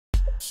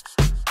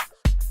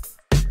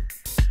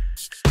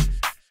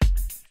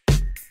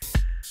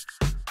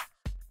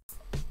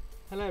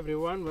Hello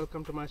everyone,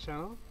 welcome to my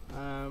channel.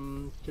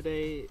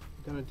 Today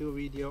I'm gonna do a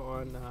video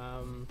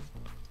on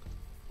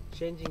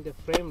changing the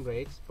frame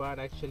rates, but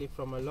actually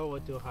from a lower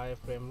to a higher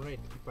frame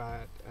rate,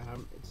 but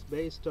it's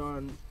based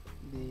on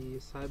the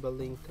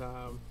CyberLink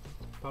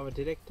power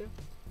director.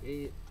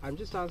 I'm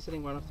just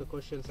answering one of the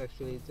questions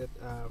actually that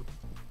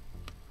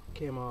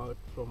came out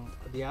from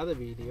the other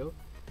video.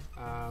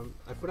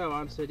 I could have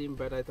answered him,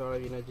 but I thought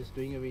of just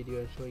doing a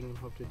video and showing him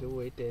how to do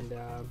it, and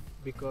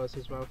because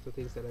it's one of the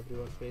things that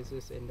everyone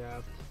faces, and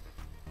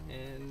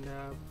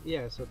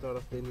yeah, so I thought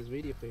of doing this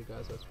video for you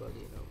guys as well,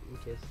 in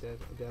case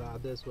there are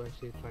others who are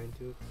actually trying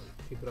to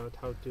figure out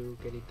how to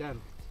get it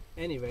done.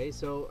 Anyway,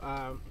 so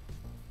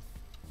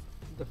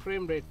the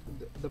frame rate,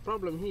 the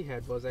problem he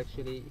had was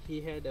actually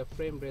he had a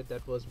frame rate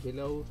that was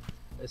below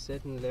a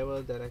certain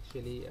level that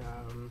actually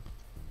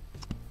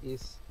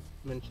is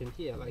mentioned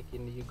here, like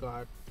you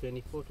got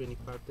 24,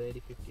 25, 30,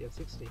 50 and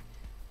 60,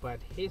 but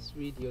his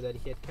video that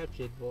he had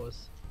captured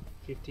was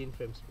 15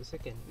 frames per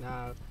second.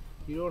 Now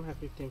you don't have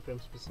 15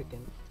 frames per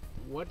second.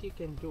 What you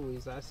can do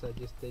is, I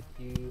suggest that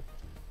you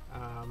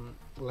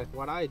like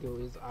what I do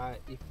is,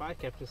 if I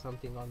capture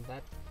something on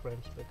that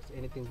frames per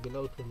anything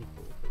below 24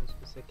 frames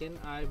per second,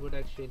 I would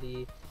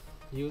actually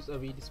use a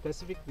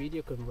specific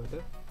video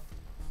converter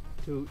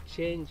to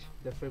change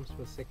the frames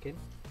per second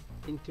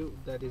into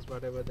that is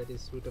whatever that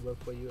is suitable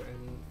for you,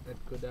 and that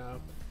could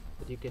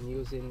that you can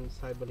use in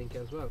CyberLink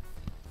as well.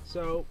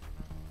 So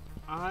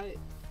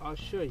I'll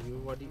show you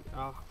what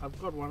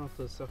I've got one of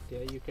the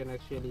software. You can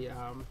actually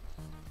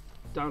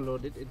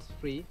download it. It's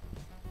free,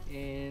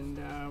 and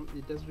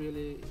it does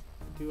really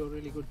do a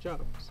really good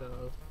job. So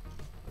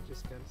I'll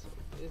just cancel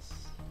this,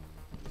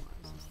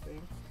 minimize this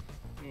thing,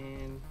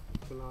 and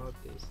pull out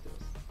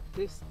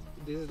this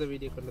is the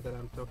video converter that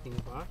I'm talking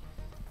about.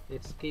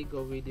 It's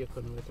Go video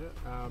converter.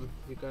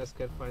 You guys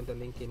can find the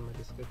link in my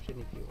description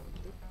if you want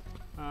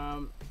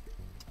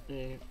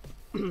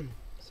to.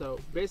 So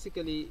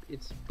basically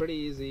it's pretty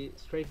easy,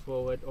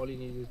 straightforward. All you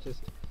need is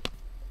just,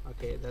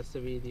 okay, that's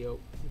the video,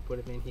 you put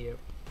it in here,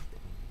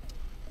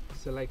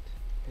 select,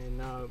 and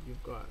now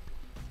you've got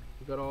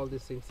all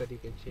these things that you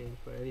can change.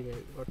 But anyway,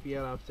 what we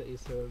are after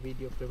is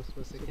video frames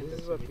per second. So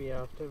this is what we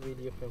are after,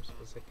 video frames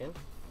per second.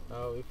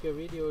 Now if your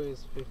video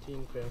is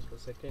 15 frames per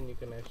second, you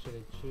can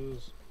actually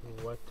choose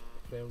what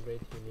frame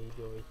rate you need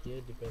over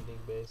here, depending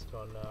based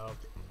on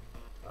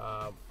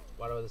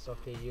whatever the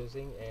software you're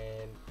using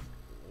and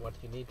what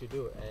you need to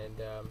do.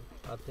 And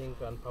I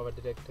think on power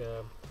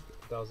director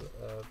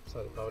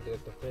power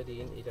director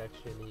 13, it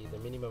actually the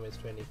minimum is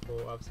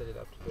 24. I've set it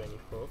up to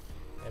 24,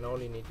 and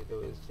all you need to do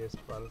is just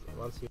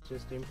once you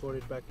just import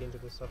it back into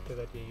the software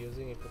that you're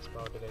using, if it's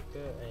power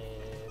director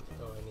and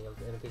or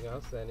anything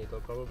else, then it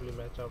will probably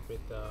match up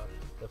with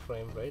the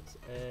frame rates,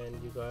 and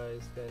you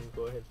guys can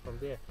go ahead from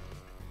there.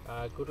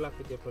 Good luck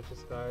with your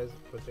project guys,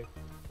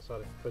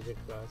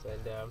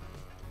 and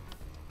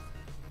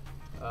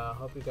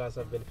hope you guys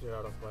have benefited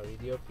out of my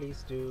video.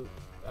 Please do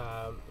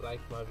like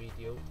my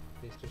video,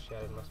 please do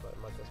share it much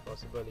as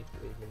possible. If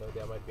you know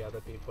there might be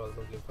other people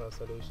looking for a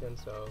solution,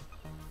 so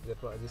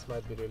this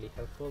might be really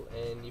helpful.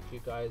 And if you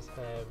guys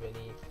have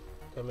any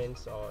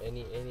comments or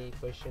any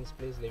questions,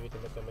 please leave it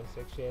in the comment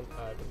section.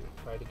 I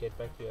will try to get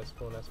back to you as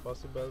soon as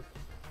possible,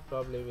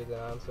 probably with an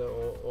answer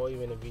or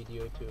even a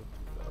video to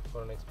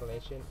for an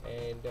explanation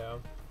and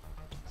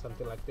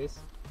something like this.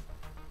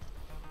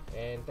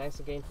 And thanks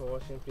again for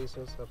watching. Please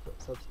do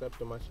subscribe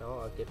to my channel.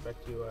 I'll get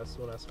back to you as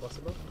soon as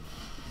possible,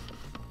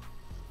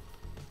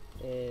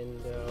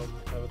 and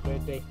have a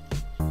great day.